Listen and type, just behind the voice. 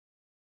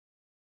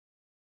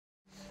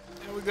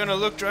we gonna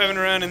look driving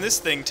around in this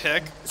thing,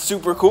 Tek?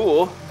 Super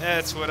cool.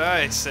 That's what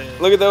I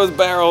said. Look at those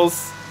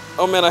barrels.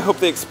 Oh man, I hope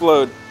they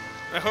explode.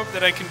 I hope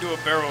that I can do a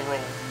barrel roll.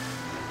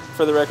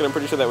 For the record, I'm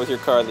pretty sure that was your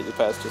car that you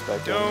passed just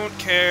back there. Don't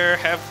care.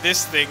 Have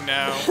this thing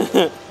now.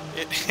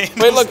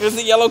 Wait, look, there's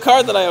the yellow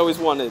car that I always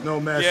wanted. No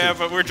message. Yeah,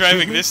 but we're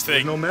driving this thing.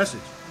 There's no message.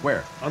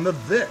 Where? On the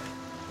Vic.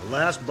 The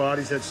last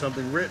bodies had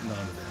something written on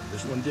them.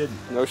 This one didn't.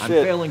 No shit. I'm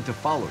failing to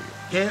follow you.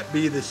 Can't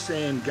be the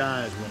same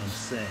guy is what I'm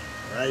saying,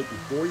 right?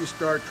 Before you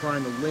start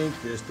trying to link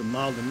this to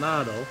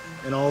Maldonado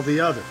and all the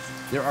others.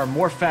 There are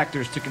more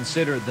factors to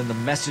consider than the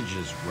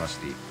messages,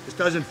 Rusty. This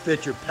doesn't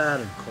fit your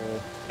pattern, Cole.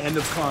 End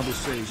of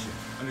conversation.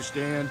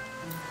 Understand?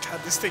 God,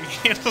 this thing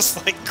handles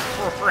like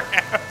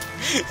crap.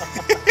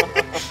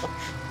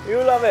 You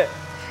love it.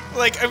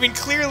 Like, I mean,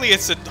 clearly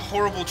it's a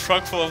horrible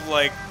truck full of,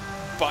 like,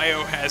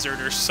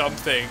 biohazard or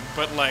something,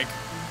 but, like,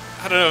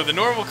 I don't know, the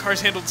normal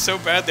car's handled so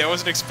badly, I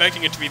wasn't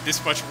expecting it to be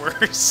this much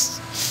worse.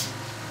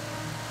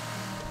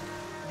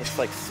 It's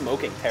like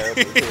smoking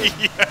terribly, too.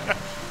 Yeah.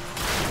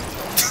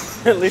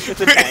 At least it's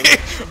a tank.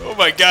 Oh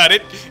my god,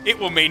 it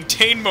will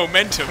maintain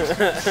momentum.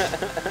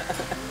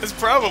 It's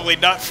probably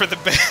not for the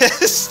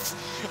best.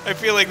 I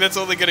feel like that's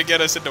only gonna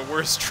get us into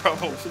worse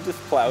trouble. We should just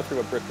plow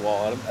through a brick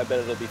wall. I bet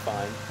it'll be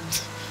fine.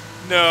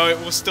 No, it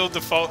will still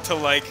default to,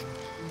 like,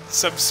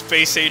 some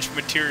space-age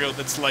material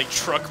that's, like,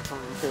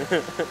 truck-proof.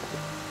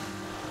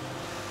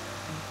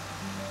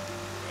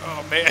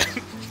 Oh, man.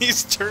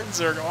 These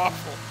turns are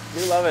awful.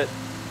 You love it.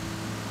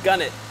 Gun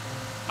it.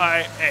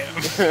 I am.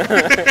 Of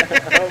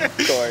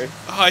course.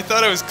 Oh, I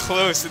thought I was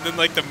close, and then,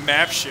 like, the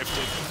map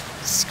shifted.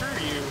 Screw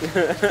you.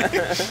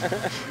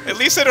 At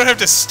least I don't have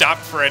to stop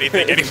for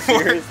anything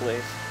anymore. Seriously.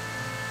 Am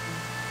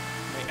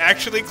I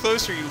actually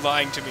close, or are you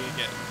lying to me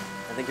again?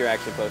 I think you're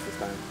actually close this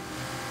time.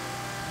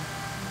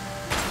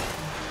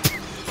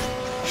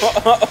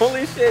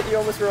 Holy shit, you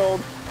almost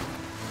rolled.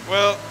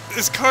 Well,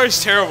 this car is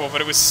terrible,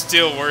 but it was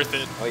still worth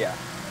it. Oh yeah.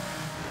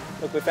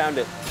 Look, we found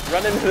it.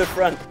 Run into the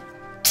front.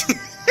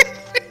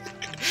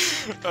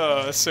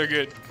 Oh, that's so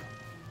good.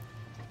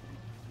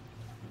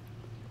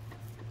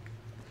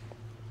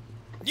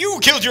 You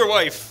killed your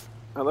wife!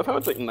 I love how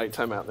it's like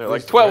nighttime out there.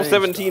 Like Mr.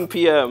 12:17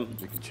 p.m.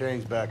 You can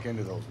change back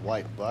into those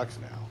white bucks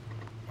now.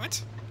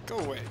 What? Go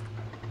away.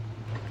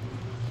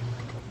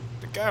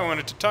 The guy I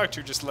wanted to talk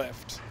to just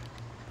left.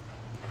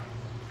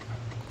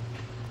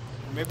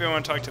 Maybe I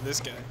want to talk to this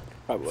guy.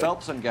 Probably.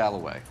 Phelps and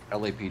Galloway,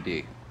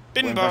 LAPD.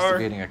 Bin We're bar.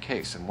 investigating a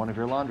case, and one of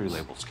your laundry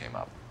labels came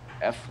up.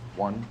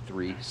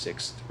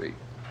 F1363.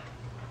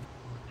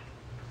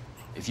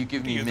 If you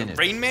give me You're a the minute,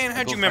 Rain Man?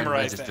 How'd I'll you go find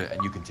memorize register that?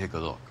 And you can take a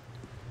look.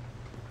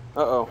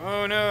 Uh-oh.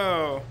 Oh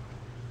no.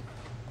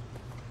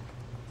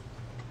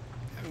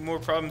 Having more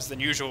problems than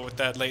usual with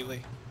that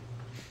lately.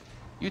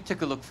 You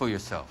take a look for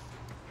yourself.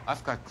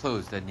 I've got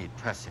clothes that need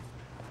pressing.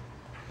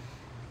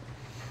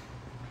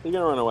 You're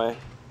gonna run away.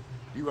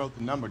 You wrote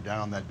the number down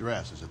on that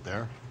dress. Is it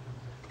there?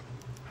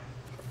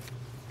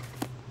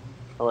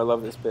 Oh, I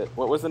love this bit.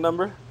 What was the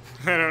number?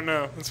 I don't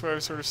know. That's why I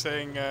was sort of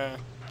saying,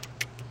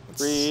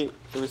 Three.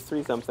 It was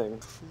 3 something.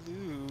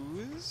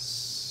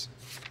 clues.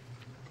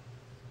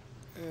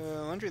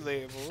 Laundry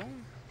label.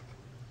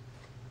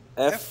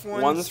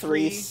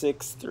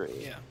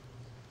 F1363. Yeah.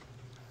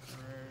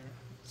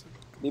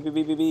 B B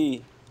B B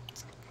B.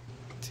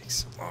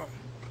 Takes so long.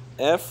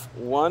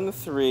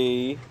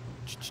 F136.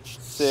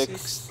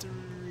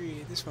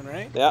 63. This one,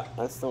 right? Yeah,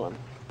 that's the one.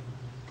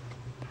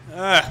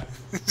 Ah,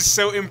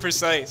 so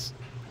imprecise.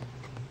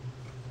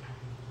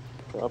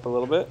 Go up a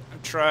little bit.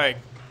 I'm trying.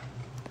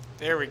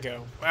 There we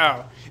go.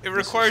 Wow. It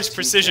requires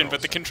precision,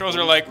 but the controls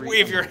are like,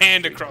 wave your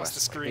hand across the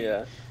screen.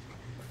 Yeah.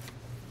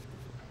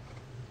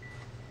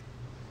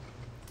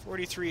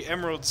 43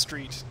 Emerald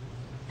Street.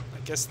 I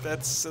guess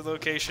that's the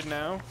location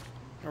now.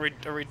 Are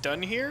we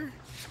done here?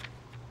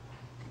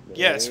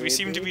 Yes, we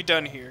seem to be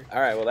done here.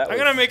 Alright, well that was...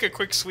 I'm gonna make a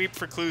quick sweep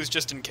for clues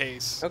just in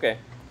case. Okay.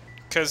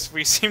 Because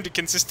we seem to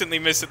consistently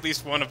miss at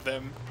least one of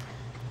them.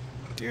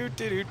 Do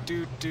do do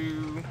do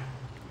do.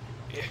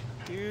 Yeah.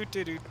 Do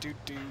do do do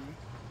do.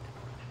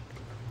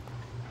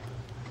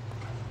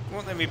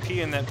 Won't let me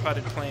pee in that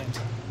potted plant.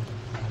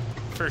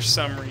 For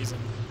some reason.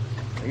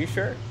 Are you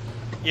sure?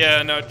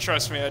 Yeah, no,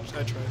 trust me, I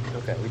tried.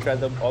 Okay, we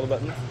tried all the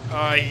buttons?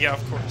 Yeah,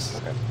 of course.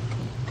 Okay.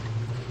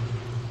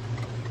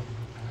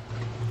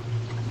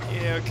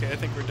 Yeah, okay, I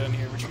think we're done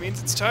here, which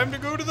means it's time to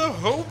go to the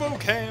Hobo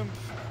Camp.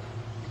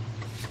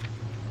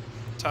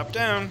 Top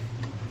down.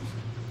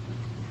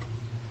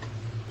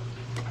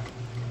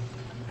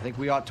 I think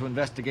we ought to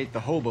investigate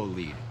the hobo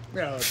lead.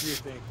 Well, if you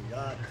think we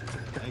ought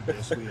to, I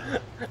guess we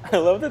ought. I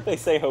love that they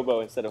say hobo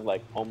instead of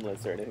like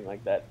homeless or anything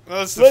like that.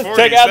 Well, it's the Let's 40s.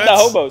 check out the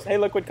That's... hobos. Hey,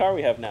 look what car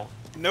we have now.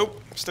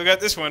 Nope, still got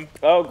this one.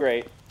 Oh,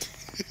 great.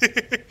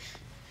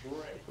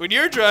 When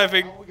you're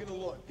driving... How are we gonna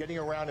look getting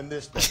around in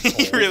this thing?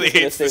 He really I'm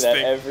gonna hates say this that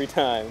thing. every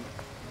time.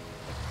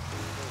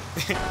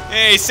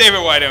 Hey, save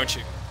it, why don't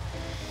you?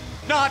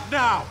 Not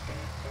now!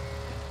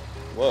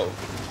 Whoa.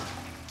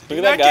 Did he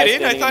Look not at that guy get in?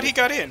 I standing thought he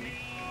got in.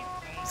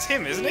 It's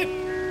him, isn't it?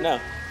 No.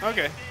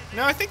 Okay.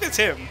 No, I think that's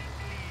him.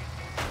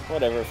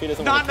 Whatever. If he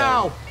doesn't Not want to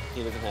now! come.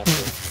 He doesn't have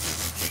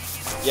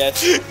to.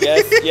 Yes,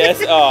 yes,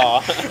 yes. Aw.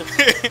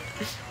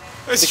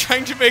 I was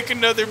trying to make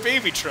another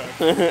baby truck.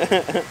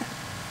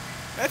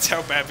 That's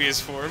how Babby is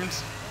formed.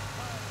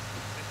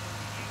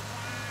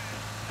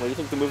 Where do you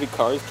think the movie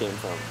Cars came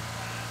from?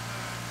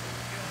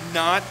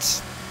 Not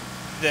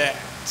that.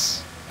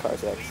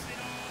 Cars X.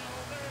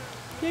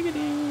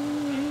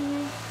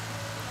 Giggity.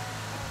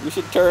 You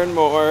should turn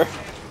more.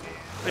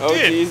 I Oh,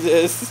 did.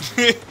 Jesus.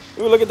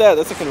 Ooh, look at that.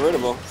 That's a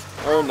convertible.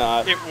 Or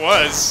not. It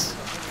was.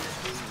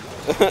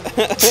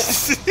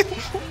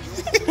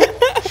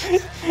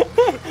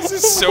 This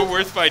is so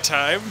worth my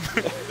time.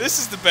 This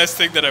is the best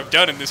thing that I've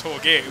done in this whole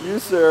game. You,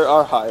 sir,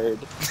 are hired.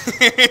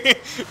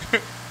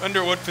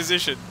 Under what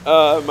position?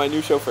 My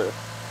new chauffeur.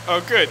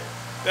 Oh, good.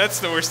 That's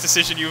the worst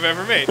decision you've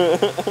ever made.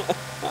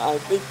 I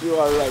think you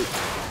are right.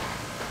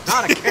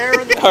 Not a care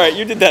in the All right,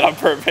 you did that on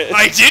purpose.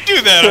 I did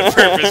do that on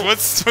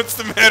purpose. What's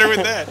the matter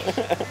with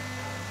that?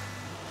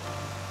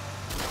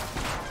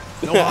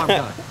 No harm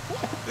done.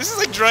 This is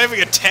like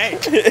driving a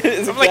tank. It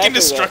is I'm like exactly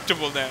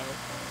indestructible now.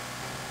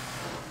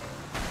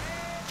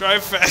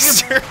 Drive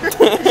faster.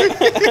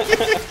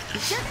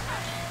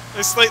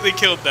 I slightly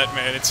killed that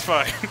man. It's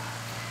fine.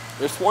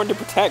 You're sworn to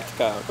protect,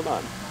 Kyle. Come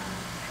on.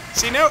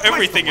 See, now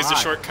everything is a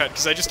ride. shortcut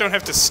because I just don't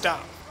have to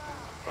stop.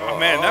 Oh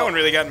man, that one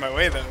really got in my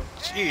way though.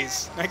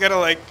 Jeez, I gotta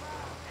like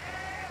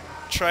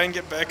try and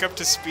get back up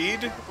to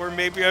speed, or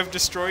maybe I've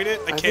destroyed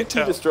it. I can't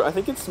tell. I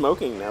think it's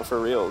smoking now for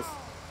reals.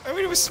 I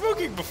mean, it was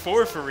smoking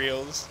before for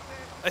reals.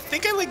 I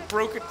think I like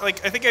broke it.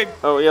 Like I think I.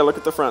 Oh yeah, look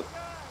at the front.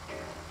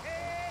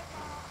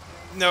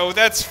 No,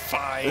 that's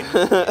fine.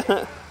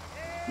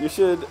 You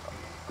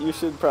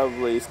should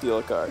probably steal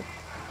a car.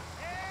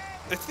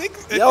 I think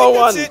Yellow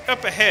that's one. it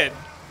up ahead,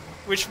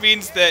 which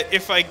means that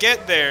if I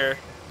get there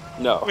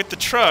No. with the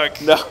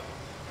truck, No.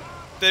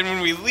 then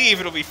when we leave,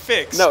 it'll be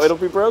fixed. No, it'll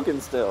be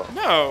broken still.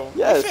 No,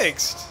 Yes.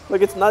 fixed.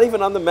 Look, it's not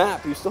even on the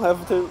map. You still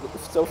have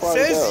so far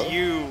to Says go.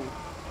 you.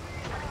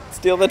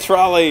 Steal the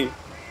trolley.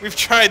 We've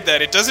tried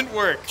that. It doesn't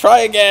work.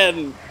 Try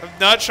again. I'm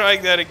not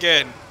trying that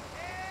again.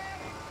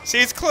 See,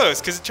 it's close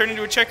because it turned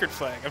into a checkered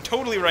flag. I'm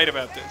totally right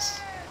about this.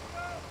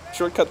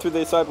 Shortcut through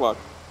the sidewalk.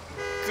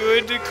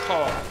 Good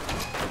call.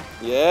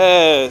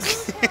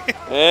 Yes.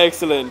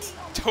 Excellent.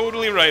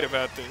 Totally right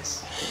about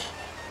this.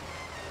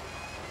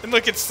 And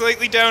look, it's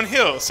slightly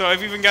downhill, so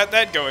I've even got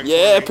that going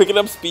Yeah, for me. picking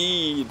up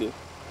speed.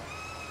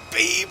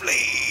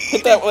 Beyblade!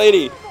 Hit that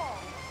lady.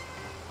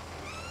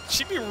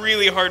 She'd be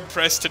really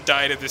hard-pressed to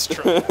die to this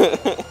truck.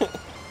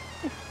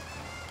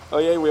 Oh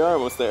yeah, we are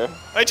almost there.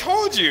 I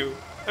told you!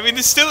 I mean,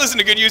 this still isn't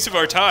a good use of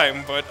our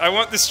time, but I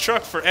want this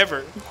truck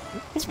forever.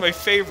 It's my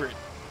favorite.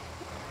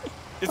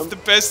 It's the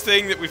best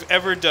thing that we've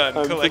ever done,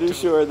 I'm collectively. pretty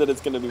sure that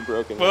it's going to be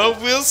broken. Well,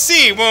 we'll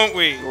see, won't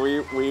we?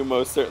 We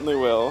most certainly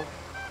will.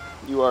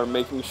 You are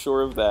making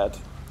sure of that.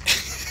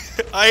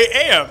 I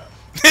am!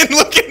 And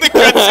look at the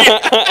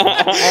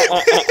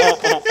cutscene!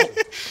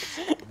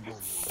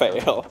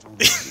 Fail.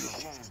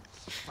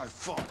 I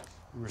fought.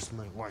 Where's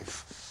my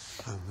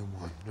wife? I'm the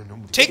one. No.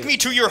 Take me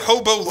to your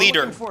hobo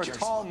leader! Looking for a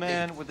tall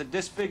man with a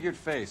disfigured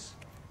face.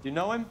 You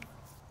know him?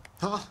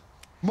 Huh?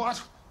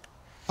 What?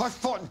 I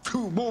fought in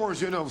 2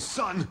 wars, you know,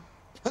 son.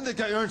 I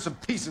think I earned some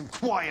peace and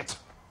quiet.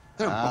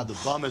 Ah, the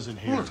bum isn't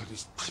here. Look at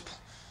these people.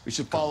 We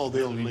should follow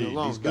their lead.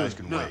 These guys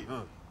can wait.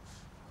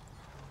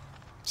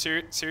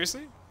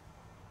 Seriously?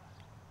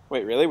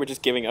 Wait, really? We're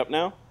just giving up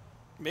now?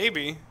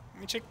 Maybe.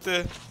 Let me check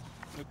the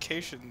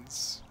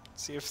locations.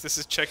 See if this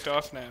is checked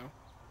off now.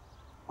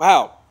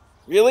 Wow.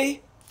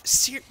 Really?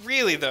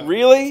 Really, though?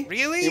 Really?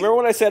 Really? You remember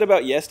what I said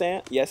about yes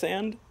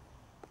and?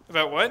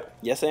 About what?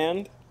 Yes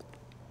and?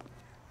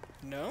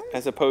 No?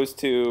 As opposed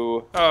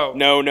to Oh.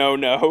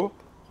 no.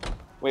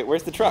 Wait,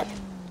 where's the truck?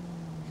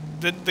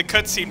 The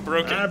cutscene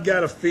broke it. I've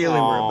got a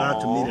feeling we're about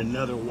to meet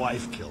another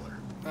wife killer.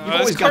 This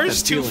always got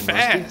car's that too feeling,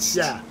 Rusty. fast.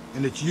 Yeah,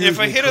 and it's usually If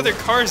I hit other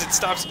correct. cars, it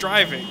stops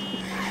driving.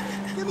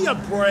 Give me a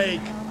break.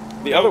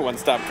 The other one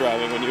stopped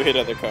driving when you hit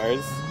other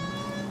cars.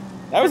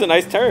 That was a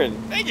nice turn.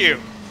 Thank you.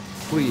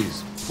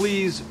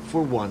 Please,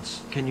 for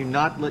once, can you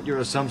not let your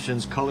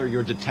assumptions color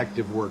your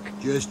detective work?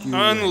 Just you.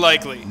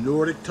 Unlikely.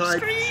 Nordic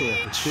type, so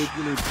Screech.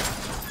 particularly.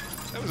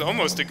 That was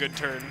almost a good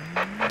turn,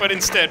 but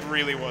instead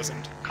really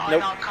wasn't. Calling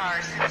Nope. all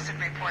cars, citizen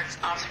reports,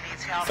 officer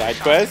needs help. Side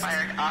Shots quest?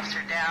 Fired, officer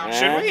down.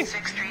 Should we?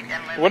 6th Street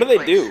and Living What do they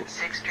Place. do?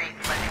 6th Street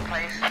and Living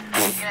Place.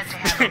 Unit to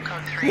handle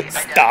code 3.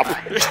 Stop.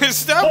 identified.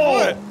 Stop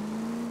what?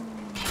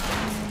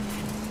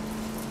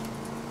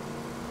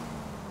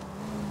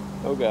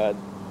 Oh god.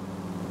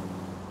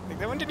 Like,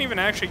 that one didn't even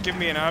actually give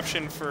me an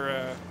option for,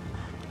 Yeah,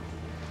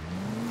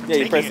 you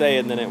Taking press it. A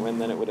and then it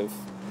would have.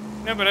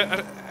 No, but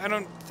I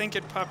don't think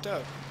it popped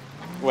up.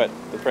 What?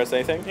 The press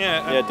A thing?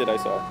 Yeah, Yeah, it did. I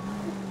saw.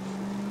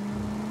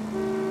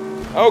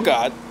 Oh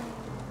god.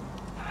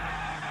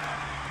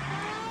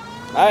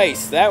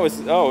 Nice. That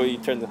was. Oh, you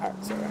turned the heart.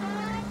 Sorry.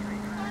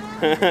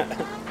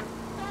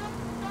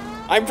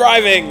 I'm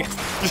driving.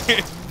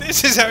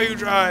 This is how you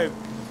drive.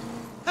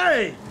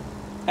 Hey,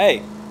 Hey,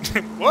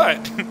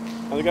 What?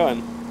 how's it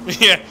going?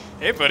 Yeah.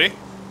 Hey, buddy.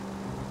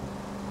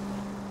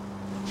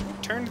 Should we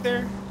turn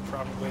there?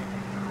 probably.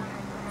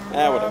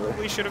 Whatever.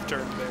 Probably should have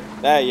turned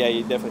there. Yeah,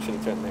 you definitely should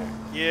have turned there.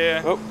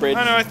 Yeah. Oh, bridge.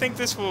 I know, I think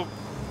this will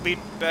lead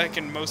back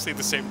in mostly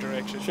the same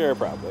direction. Sure,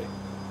 probably.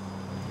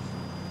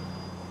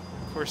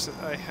 Of course,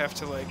 I have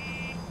to, like,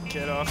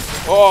 get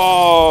off.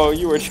 Oh,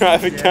 you were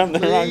driving down the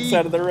wrong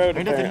side of the road.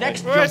 And at the apparently.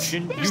 next What?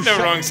 junction, There's you no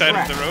shut wrong side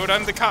track. of the road.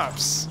 I'm the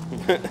cops.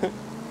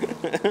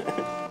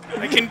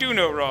 I can do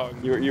no wrong.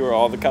 You were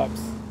all the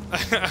cops.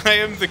 I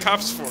am the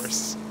cops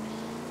force.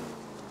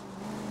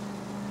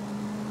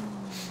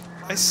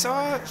 I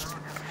saw...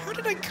 How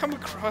did I come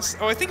across...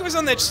 Oh, I think it was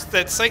on that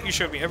site you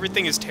showed me.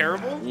 Everything is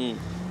terrible.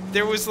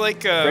 There was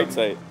like... Great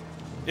site.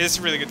 It's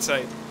a really good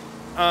site.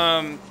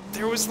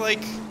 There was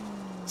like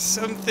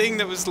something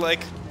that was like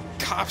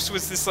cops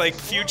was this like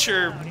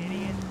future.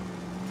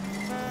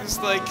 It was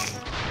like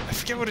I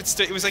forget what it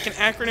stood. It was like an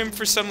acronym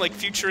for some like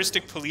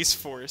futuristic police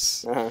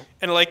force,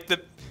 and like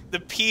the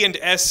P and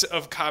S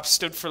of cops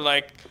stood for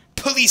like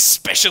police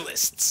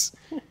specialists.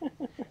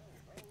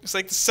 It's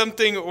like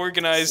something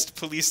organized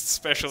police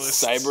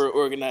specialists. Cyber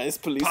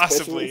organized police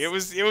Possibly.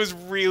 specialists. It was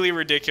really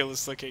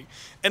ridiculous looking.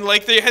 And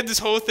like they had this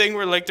whole thing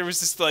where like there was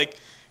this like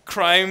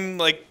crime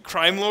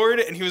lord,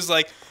 and he was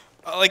like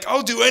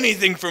I'll do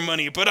anything for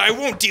money, but I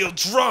won't deal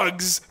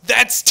drugs.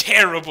 That's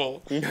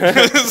terrible.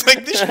 It was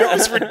like this show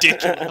was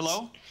ridiculous.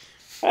 Hello?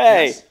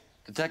 Hey. Yes.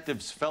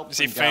 Detectives Phelps Is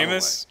he and Galloway.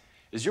 famous?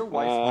 Is your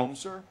wife home,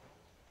 sir?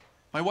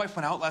 My wife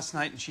went out last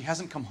night and she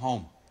hasn't come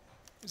home.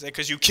 Is that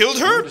because you killed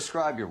Can you her?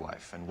 describe your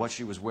wife and what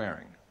she was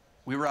wearing?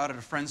 We were out at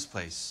a friend's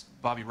place,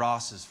 Bobby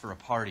Ross's, for a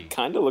party.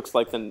 Kind of looks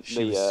like the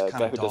She was guy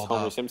kinda who does dolled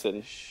Homer up.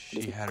 Simpson. She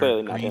It's had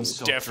clearly her not green him.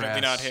 silk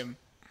Definitely dress, not him.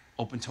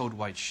 open-toed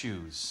white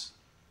shoes.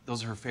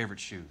 Those are her favorite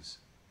shoes.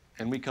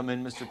 Can we come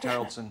in, Mr.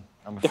 Tarleton?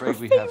 I'm afraid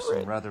we have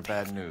some rather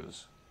bad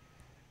news.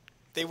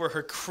 They were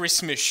her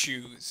Christmas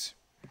shoes.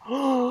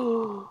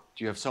 Do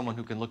you have someone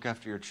who can look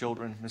after your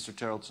children, Mr.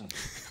 Tarleton?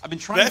 I've been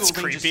trying That's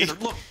to arrange creepy. a sitter.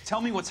 Look, tell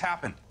me what's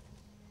happened.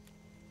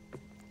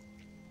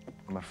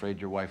 I'm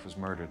afraid your wife was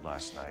murdered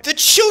last night. The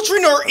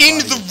children are in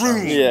the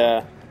room.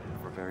 Yeah.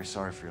 We're very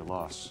sorry for your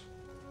loss.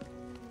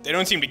 They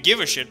don't seem to give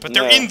a shit, but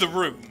they're No. in the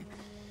room.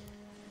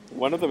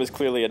 One of them is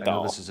clearly a I know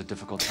doll. this is a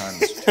difficult time,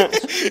 Mr.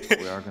 Tarleton.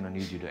 We are going to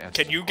need you to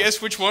answer. Can you some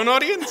guess which one,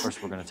 audience?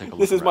 First, we're going to take a look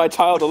This is my around.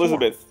 child,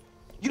 Elizabeth.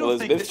 You don't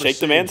think Elizabeth, that shake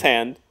the man's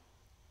hand.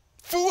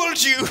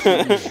 Fooled you.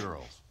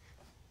 Girls.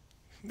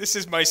 This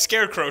is my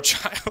scarecrow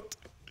child.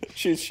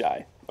 She's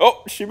shy.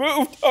 Oh, she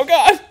moved. Oh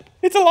God,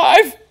 it's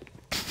alive.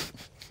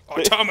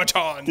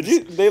 Automatons. Did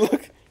you?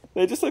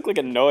 They just look like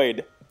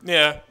annoyed.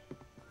 Yeah.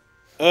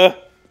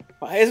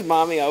 Why is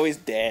mommy always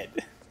dead?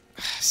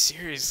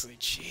 Seriously,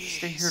 jeez.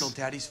 Stay here till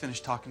Daddy's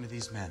finished talking to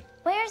these men.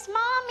 Where's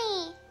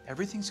Mommy?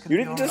 Everything's gonna You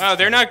be didn't all just- right. Oh,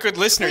 they're not good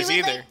We listeners would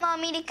either. like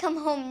Mommy to come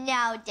home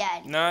now,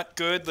 Daddy. Not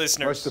good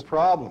listeners. What's the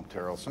problem,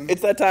 Tarleton?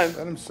 It's that time.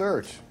 Let him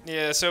search.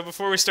 Yeah, so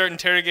before we start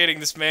interrogating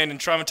this man and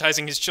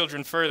traumatizing his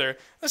children further,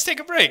 let's take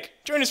a break.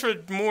 Join us for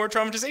more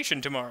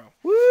traumatization tomorrow.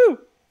 Woo!